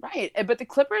 Right, but the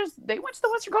Clippers, they went to the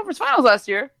Western Conference Finals last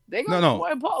year.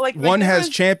 One has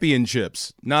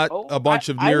championships, not a bunch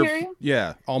of near. I hear you.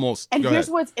 Yeah, almost. And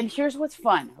here's what's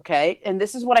fun, okay? And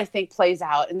this is what I think plays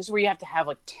out, and this is where you have to have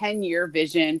 10-year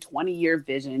vision, 20-year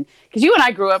vision, because you and I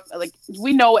grew up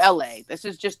we know LA. This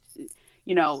is just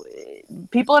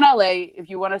people in LA. If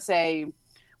you want to say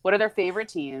what are their favorite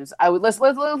teams, I would let's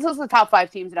the top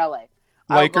 5 teams in LA.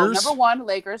 Lakers. Number 1,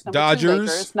 Lakers. Number Dodgers. 2,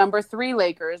 Lakers. Number 3,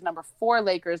 Lakers. Number 4,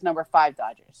 Lakers. Number 5,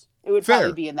 Dodgers. It would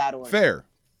probably be in that order. Fair?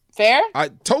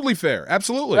 Totally fair.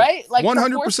 Absolutely. Right?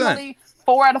 100%.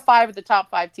 4 out of 5 of the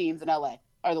top 5 teams in LA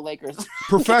are the Lakers.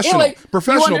 Professional.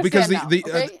 Professional, because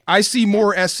I see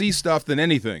more SC stuff than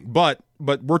anything, but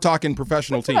we're talking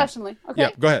professional teams. Professionally. Okay.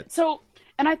 Yeah, go ahead. So,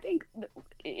 and I think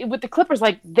with the Clippers,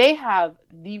 they have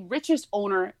the richest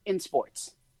owner in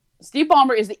sports. Steve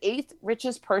Ballmer is the 8th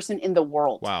richest person in the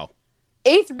world. Wow.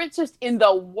 8th richest in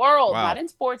the world, wow. Not in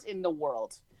sports, in the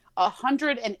world.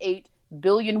 108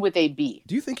 billion with a B.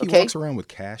 Do you think he walks around with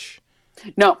cash?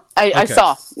 No, I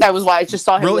saw. That was why I just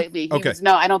saw him lately.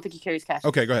 No, I don't think he carries cash.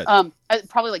 Okay, go ahead.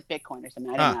 Probably like Bitcoin or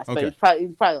something. I didn't ask, but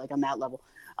he's probably on that level.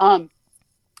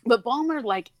 But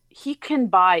Ballmer, he can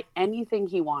buy anything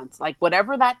he wants.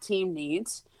 Whatever that team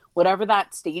needs, whatever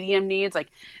that stadium needs,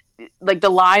 the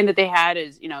line that they had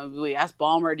is, we asked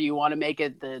Ballmer, do you want to make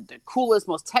it the coolest,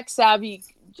 most tech-savvy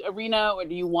arena, or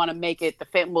do you want to make it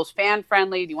the most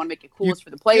fan-friendly? Do you want to make it coolest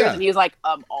for the players? Yeah. And he was like,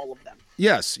 all of them.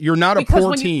 Yes, you're not a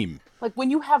poor team.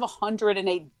 When you have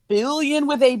 108 billion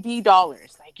with a B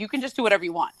dollars, you can just do whatever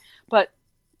you want. But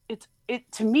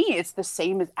to me, it's the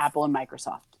same as Apple and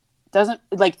Microsoft. Doesn't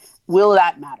will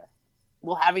that matter?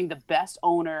 Will having the best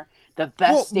owner, the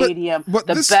best stadium,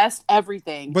 best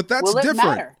everything. But that's different.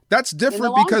 Matter that's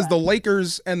different because the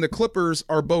Lakers and the Clippers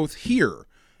are both here.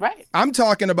 Right. I'm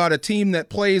talking about a team that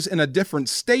plays in a different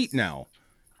state now.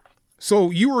 So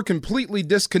you were completely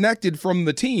disconnected from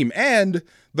the team. And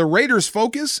the Raiders'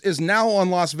 focus is now on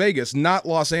Las Vegas, not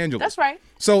Los Angeles. That's right.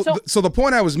 So the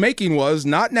point I was making was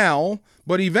not now,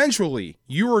 but eventually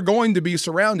you are going to be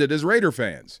surrounded as Raider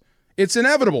fans. It's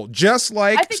inevitable, just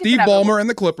like Steve Ballmer and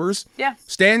the Clippers. Yeah.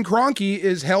 Stan Kroenke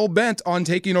is hell-bent on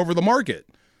taking over the market.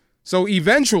 So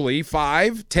eventually,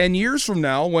 5-10 years from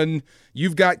now, when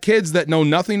you've got kids that know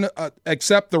nothing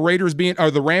except the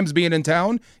Rams being in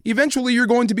town, eventually you're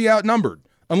going to be outnumbered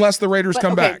unless the Raiders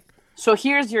come back. So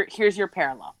here's your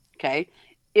parallel, okay?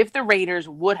 If the Raiders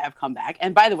would have come back,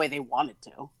 and by the way, they wanted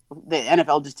to, the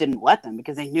NFL just didn't let them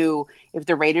because they knew if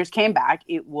the Raiders came back,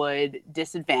 it would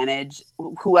disadvantage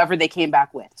whoever they came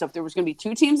back with. So if there was going to be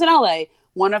 2 teams in LA,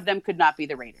 one of them could not be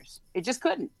the Raiders. It just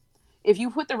couldn't. If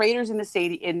you put the Raiders in the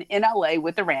stadium in LA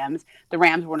with the Rams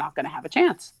were not going to have a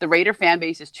chance. The Raider fan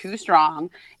base is too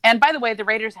strong. And by the way, the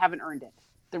Raiders haven't earned it.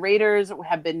 The Raiders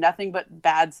have been nothing but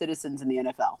bad citizens in the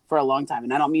NFL for a long time.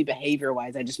 And I don't mean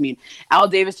behavior-wise. I just mean Al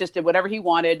Davis just did whatever he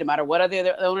wanted, no matter what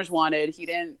other owners wanted. He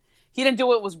didn't do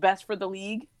what was best for the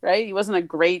league, right? He wasn't a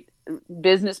great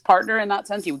business partner in that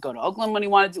sense. He would go to Oakland when he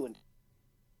wanted to and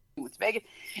he went to Vegas.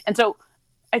 And so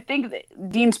I think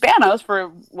that Dean Spanos, for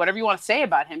whatever you want to say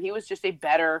about him, he was just a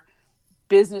better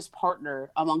business partner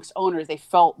amongst owners, they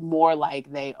felt more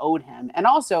like they owed him. And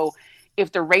also,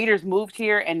 if the Raiders moved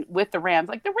here and with the Rams,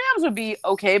 like the Rams would be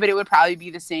okay, but it would probably be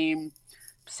the same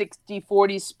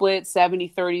 60-40 split,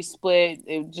 70-30 split.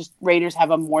 Raiders have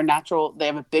they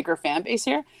have a bigger fan base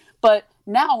here. But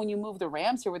now when you move the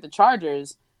Rams here with the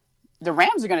Chargers,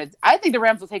 I think the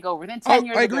Rams will take over within 10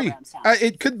 years. I agree.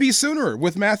 It could be sooner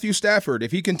with Matthew Stafford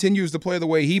if he continues to play the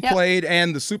way he played,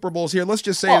 and the Super Bowl's here. Let's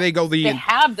just say they go the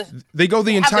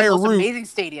entire route. Amazing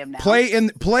stadium now.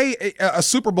 Play a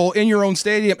Super Bowl in your own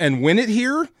stadium and win it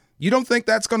here. You don't think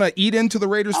that's going to eat into the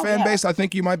Raiders fan base? I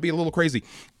think you might be a little crazy.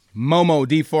 Momo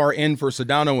D-Farr in for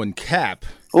Sedano and Kap.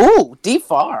 Ooh,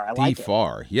 D-Farr. I like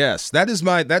D-Farr. Yes, that's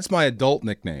my adult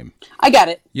nickname. I got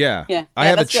it. Yeah. I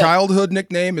have a childhood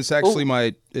nickname. It's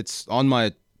actually it's on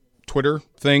my Twitter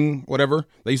thing, whatever.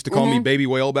 They used to call me Baby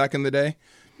Whale back in the day.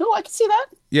 Oh, I can see that.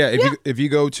 Yeah, if you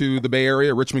go to the Bay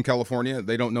Area, Richmond, California,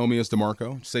 they don't know me as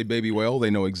DeMarco. Say Baby Whale, they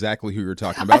know exactly who you're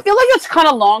talking about. I feel like it's kind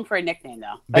of long for a nickname,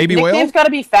 though. Baby Whale? Nickname's got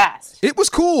to be fast. It was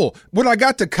cool. When I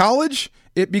got to college,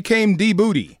 it became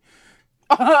D-Booty.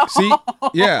 See,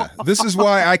 this is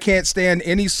why I can't stand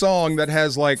any song that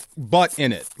has like butt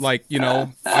in it. Like,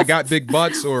 I got big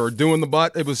butts or doing the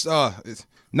butt. It was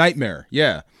nightmare.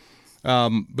 Yeah.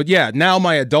 But now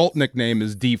my adult nickname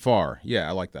is D-Farr. Yeah,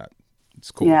 I like that. It's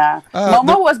cool. Yeah.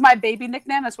 Momo was my baby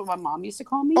nickname. That's what my mom used to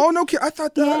call me. Oh, no. I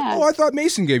thought that. Yeah. Oh, I thought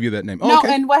Mason gave you that name. No,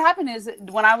 okay. And what happened is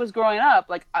when I was growing up,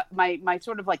 like my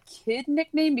sort of like kid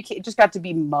nickname just got to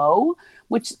be Mo,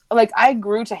 which like I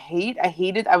grew to hate. I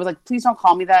hated. I was like, please don't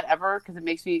call me that ever, because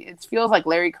it feels like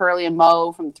Larry, Curly, and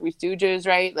Mo from the Three Stooges,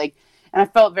 right? Like, and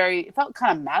it felt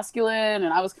kind of masculine,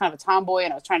 and I was kind of a tomboy,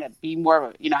 and I was trying to be more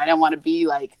of a, I didn't want to be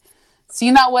like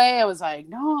seen that way. I was like,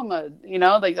 no, I'm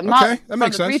not from the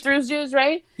Three Stooges,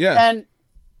 right? Yeah.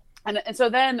 And so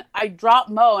then I dropped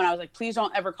Mo, and I was like, please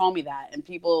don't ever call me that. And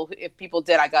if people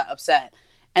did, I got upset.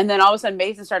 And then all of a sudden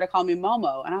Mason started calling me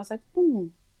Momo, and I was like,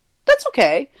 that's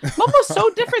okay. Momo's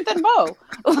so different than Mo.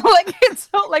 It's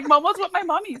so like Momo's what my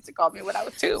mommy used to call me when I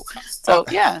was 2. So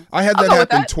yeah. I had that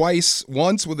happen twice.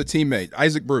 Once with a teammate,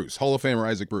 Isaac Bruce, Hall of Famer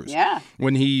Isaac Bruce. Yeah.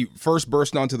 When he first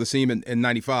burst onto the scene in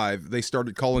 95, they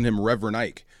started calling him Reverend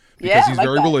Ike because he's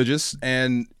very religious,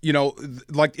 and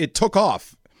it took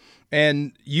off.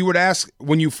 And you would ask,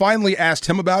 when you finally asked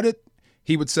him about it,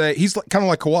 he would say, he's kind of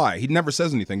like Kawhi. He never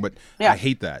says anything, but I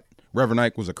hate that. Reverend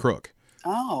Ike was a crook.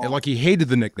 Oh. And he hated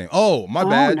the nickname. Oh, my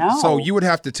bad. No. So you would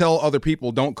have to tell other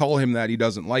people, don't call him that. He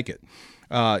doesn't like it.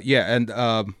 And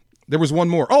there was one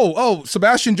more.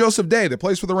 Sebastian Joseph Day, that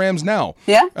plays for the Rams now.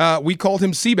 Yeah. We called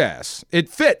him Seabass. It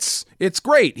fits. It's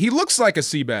great. He looks like a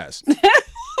Seabass.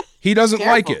 He doesn't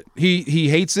like it. He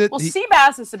hates it. Well,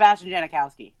 Seabass is Sebastian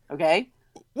Janikowski, okay?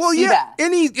 Well, yeah,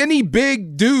 any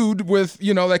big dude with,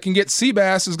 that can get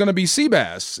Seabass is going to be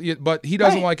Seabass, but he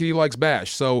doesn't like it. He likes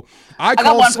Bash. So I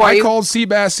called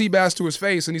Seabass to his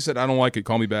face, and he said, I don't like it.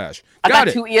 Call me Bash. I got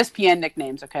 2 ESPN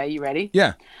nicknames, okay? You ready?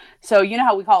 Yeah. So you know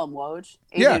how we call him Woj?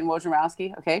 Adrian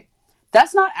Wojnarowski, okay?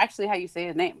 That's not actually how you say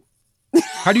his name.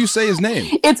 How do you say his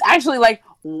name? It's actually like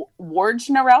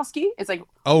Wojnarowski. It's like,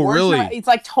 oh, really? It's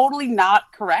like totally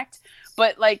not correct.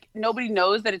 But like nobody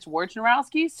knows that it's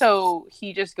Wojnarowski, so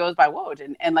he just goes by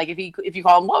Woj. And like if you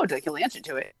call him Woj, like he'll answer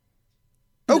to it.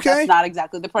 Okay. That's not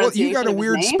exactly the pronunciation. Well, you got a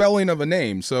weird spelling of a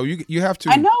name, so you have to.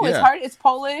 I know it's hard. It's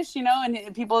Polish,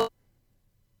 and people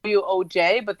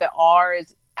WOJ, but the R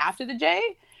is after the J,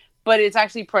 but it's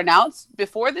actually pronounced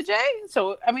before the J.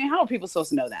 So I mean, how are people supposed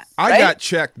to know that? I got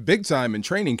checked big time in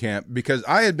training camp because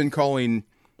I had been calling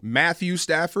Matt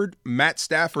Stafford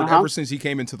ever since he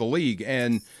came into the league,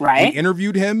 and we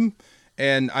interviewed him,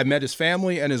 and I met his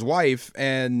family and his wife,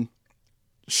 and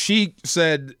she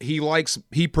said he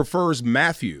prefers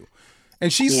Matthew,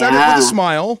 and she said it with a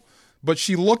smile, but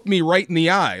she looked me right in the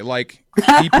eye like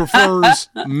he prefers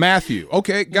Matthew.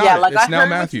 Okay, got it. Like it's I now heard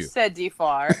Matthew. What you said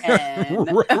D-Farr,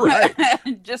 and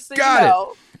right. Just so you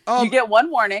know, you get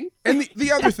one warning. And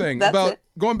the other thing about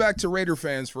going back to Raider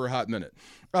fans for a hot minute.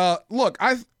 Look,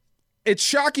 it's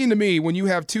shocking to me when you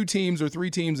have 2 teams or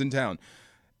 3 teams in town.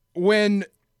 When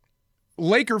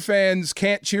Laker fans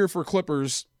can't cheer for the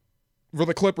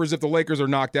Clippers if the Lakers are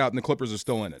knocked out and the Clippers are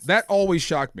still in it. That always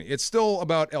shocked me. It's still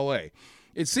about LA.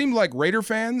 It seemed like Raider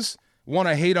fans want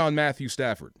to hate on Matthew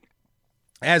Stafford,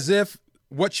 as if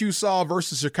what you saw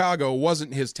versus Chicago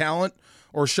wasn't his talent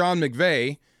or Sean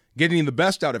McVay getting the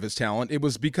best out of his talent. It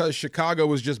was because Chicago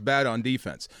was just bad on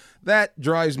defense. That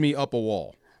drives me up a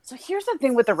wall. So here's the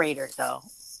thing with the Raiders, though.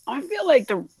 I feel like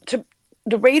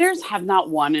the Raiders have not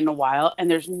won in a while, and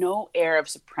there's no air of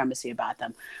supremacy about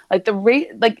them. Like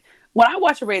when I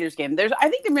watch a Raiders game, I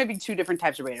think there may be two different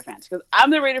types of Raider fans. Because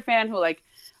I'm the Raider fan who like,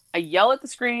 I yell at the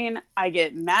screen, I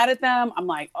get mad at them. I'm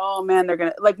like, oh man, they're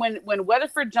gonna like when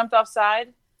Weatherford jumped offside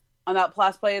on that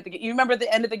last play at the game. You remember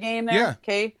the end of the game there? Yeah.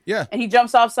 Okay. Yeah. And he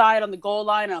jumps offside on the goal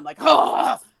line, and I'm like,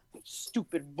 oh,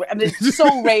 stupid. I mean, it's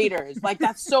so Raiders. Like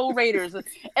that's so Raiders.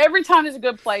 Every time there's a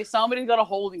good play, somebody's got a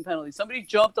holding penalty. Somebody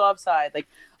jumped offside. Like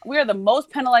we are the most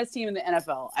penalized team in the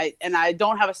NFL. I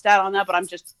don't have a stat on that, but I'm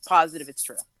just positive it's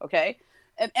true. Okay.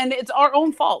 And it's our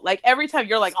own fault. Like every time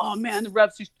you're like, oh man, the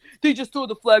refs, they just throw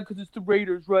the flag because it's the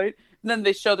Raiders, right? And then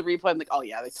they show the replay. I'm like, oh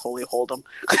yeah, they totally hold them.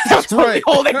 They're totally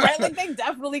holding, right? Like they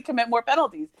definitely commit more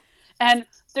penalties. And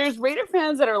there's Raider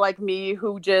fans that are like me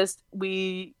who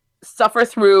we suffer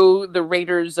through the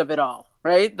Raiders of it all,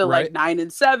 right? The like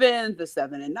 9-7, the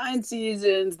 7-9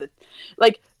 seasons.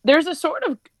 There's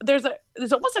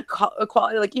almost a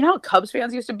quality, like you know how Cubs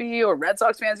fans used to be or Red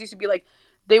Sox fans used to be like.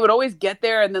 They would always get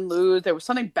there and then lose. There was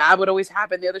something bad would always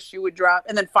happen. The other shoe would drop.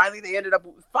 And then finally they ended up,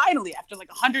 after like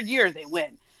 100 years, they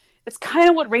win. It's kind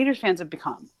of what Raiders fans have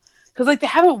become. Because like they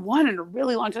haven't won in a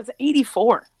really long time. It's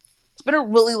 84. It's been a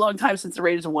really long time since the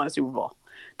Raiders have won a Super Bowl.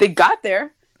 They got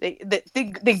there. They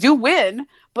do win.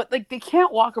 But like they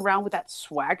can't walk around with that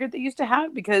swagger they used to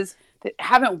have because they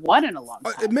haven't won in a long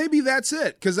time. Maybe that's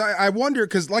it. Because I wonder,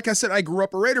 because like I said, I grew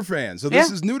up a Raider fan. So this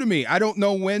is new to me. I don't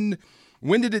know when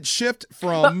did it shift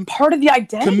from but part of the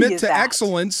identity commit is to that.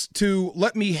 excellence to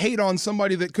let me hate on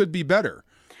somebody that could be better?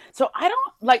 So I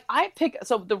don't like,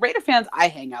 so the Raider fans I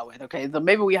hang out with, okay, so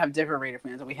maybe we have different Raider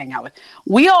fans that we hang out with.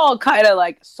 We all kind of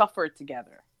like suffer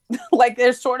together. Like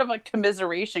there's sort of a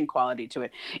commiseration quality to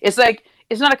it. It's like,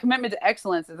 it's not a commitment to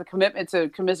excellence. It's a commitment to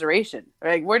commiseration,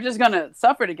 right? We're just going to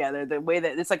suffer together the way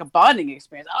that it's like a bonding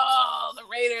experience. Oh, the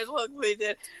Raiders, look what they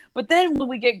did. But then when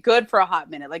we get good for a hot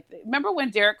minute, like remember when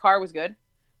Derek Carr was good?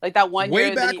 Like that one way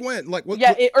year. Back when? Like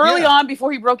early on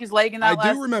before he broke his leg in that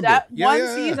I do remember. That one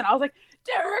season. I was like,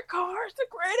 Derek Carr's the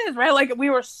greatest, right? Like we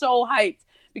were so hyped.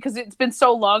 Because it's been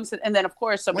so long since, and then of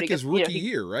course somebody like his rookie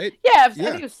year, right? Yeah, I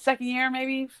think it was second year,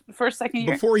 maybe second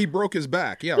year before he broke his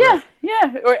back. Yeah,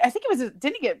 Or I think it was.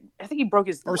 I think he broke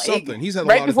his or leg something. He's had a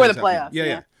right lot before of the playoffs.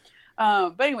 Yeah.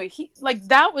 But anyway, he like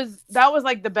that was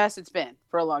like the best it's been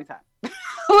for a long time.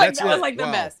 Was like the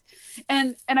best.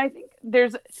 And I think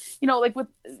there's like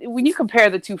when you compare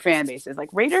the two fan bases, like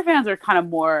Raider fans are kind of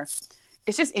more.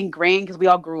 It's just ingrained because we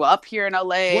all grew up here in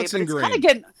LA. What's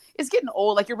ingrained? It's getting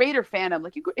old. Like your Raider fandom,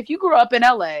 like if you grew up in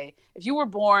LA, if you were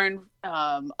born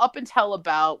up until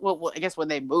about I guess when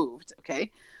they moved,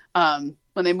 okay,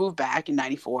 when they moved back in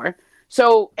 '94.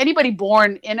 So anybody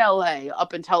born in LA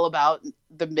up until about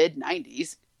the mid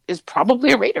 '90s is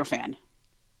probably a Raider fan.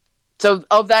 So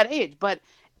of that age, but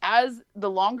as the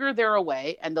longer they're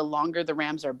away and the longer the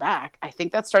Rams are back, I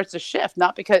think that starts to shift.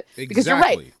 Not because you're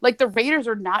right. Like the Raiders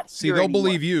are not. See, they'll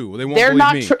believe you. They won't they're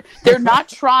believe not me. They're not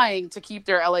trying to keep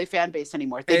their LA fan base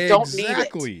anymore. They don't need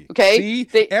it. Okay.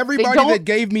 See, everybody that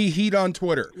gave me heat on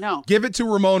Twitter. No. Give it to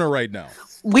Ramona right now.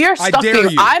 We are stuck.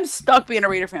 I'm stuck being a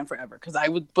Raider fan forever because I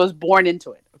was born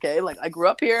into it. Okay, like I grew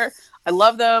up here. I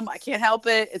love them. I can't help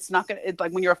it. It's not gonna. It's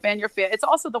like when you're a fan, you're a fan. It's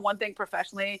also the one thing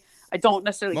professionally I don't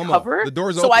necessarily cover. The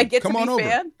door's so open. I get Come to on be over.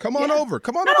 fan. Come on over.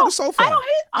 Come on over the sofa.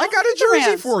 I got a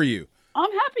jersey for you.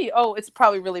 I'm happy. Oh, it's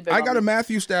probably really big. I got a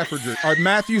Matthew Stafford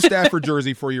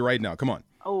jersey for you right now. Come on.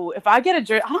 Oh, if I get a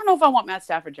jersey, I don't know if I want Matt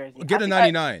Stafford jersey. Get a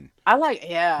 99. I like,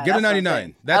 yeah. Get a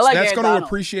 99. That's going to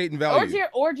appreciate and value.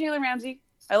 Or Jalen Ramsey.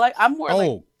 I'm more.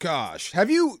 Oh gosh, have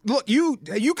you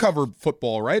you cover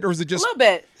football, right? Or is it just a little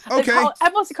bit? Okay, I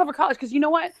mostly cover college because you know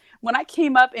what? When I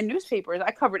came up in newspapers,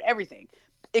 I covered everything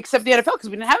except the NFL because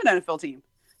we didn't have an NFL team.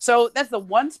 So that's the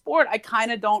one sport I kind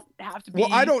of don't have to be.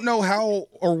 Well, I don't know how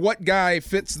or what guy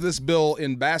fits this bill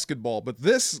in basketball, but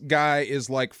this guy is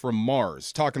like from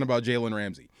Mars. Talking about Jalen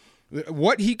Ramsey,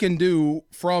 what he can do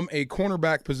from a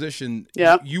cornerback position,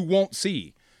 you won't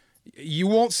see. You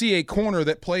won't see a corner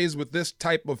that plays with this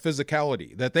type of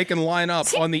physicality, that they can line up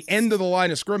on the end of the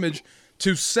line of scrimmage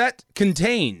to set,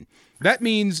 contain. That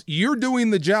means you're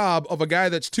doing the job of a guy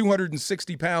that's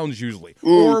 260 pounds usually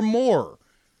or more.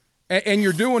 And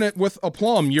you're doing it with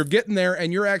aplomb. You're getting there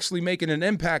and you're actually making an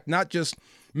impact, not just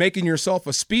making yourself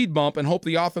a speed bump and hope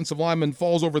the offensive lineman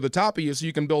falls over the top of you so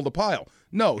you can build a pile.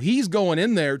 No, he's going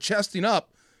in there, chesting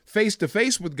up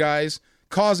face-to-face with guys,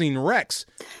 causing wrecks.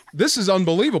 This is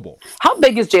unbelievable. How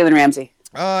big is Jalen Ramsey?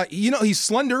 He's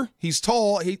slender. He's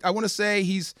tall. I want to say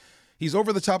he's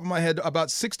over the top of my head about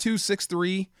 6'2",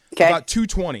 6'3", about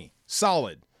 220.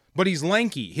 Solid. But he's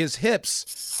lanky. His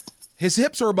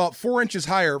hips are about 4 inches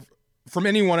higher from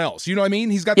anyone else. You know what I mean?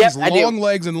 He's got these long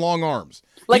legs and long arms.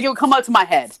 Like it would come up to my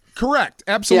head. Correct.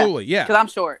 Absolutely. Yeah. Because I'm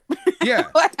short. Yeah.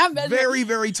 Very,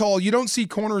 very tall. You don't see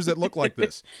corners that look like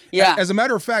this. Yeah. As a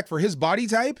matter of fact, for his body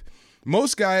type,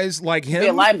 most guys like him, be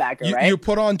a linebacker, right? You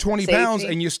put on 20 pounds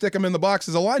and you stick him in the box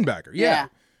as a linebacker. Yeah.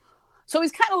 So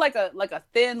he's kind of like a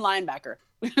thin linebacker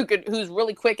who's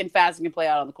really quick and fast and can play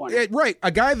out on the corner. Yeah, right.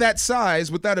 A guy that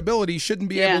size with that ability shouldn't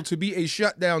be able to be a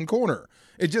shutdown corner.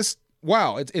 It just,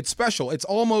 wow, it's special. It's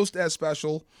almost as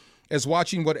special as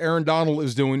watching what Aaron Donald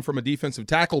is doing from a defensive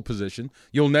tackle position.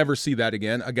 You'll never see that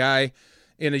again. A guy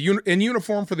in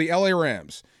uniform for the LA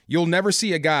Rams. You'll never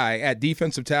see a guy at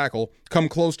defensive tackle come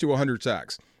close to 100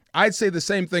 sacks. I'd say the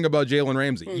same thing about Jalen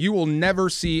Ramsey. You will never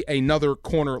see another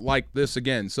corner like this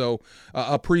again. So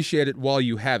appreciate it while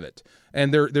you have it.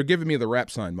 And they're giving me the rap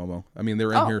sign, Momo. I mean,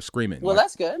 they're in here screaming. Well,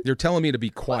 that's good. They're telling me to be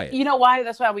quiet. Well, you know why?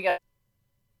 That's why we got.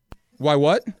 Why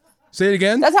what? Say it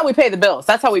again. That's how we pay the bills.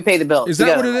 Is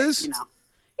that what it is?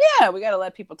 Yeah, we got to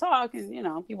let people talk,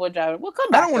 and people are driving. We'll come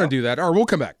back. I don't want to do that. All right, we'll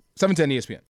come back. 710 ESPN.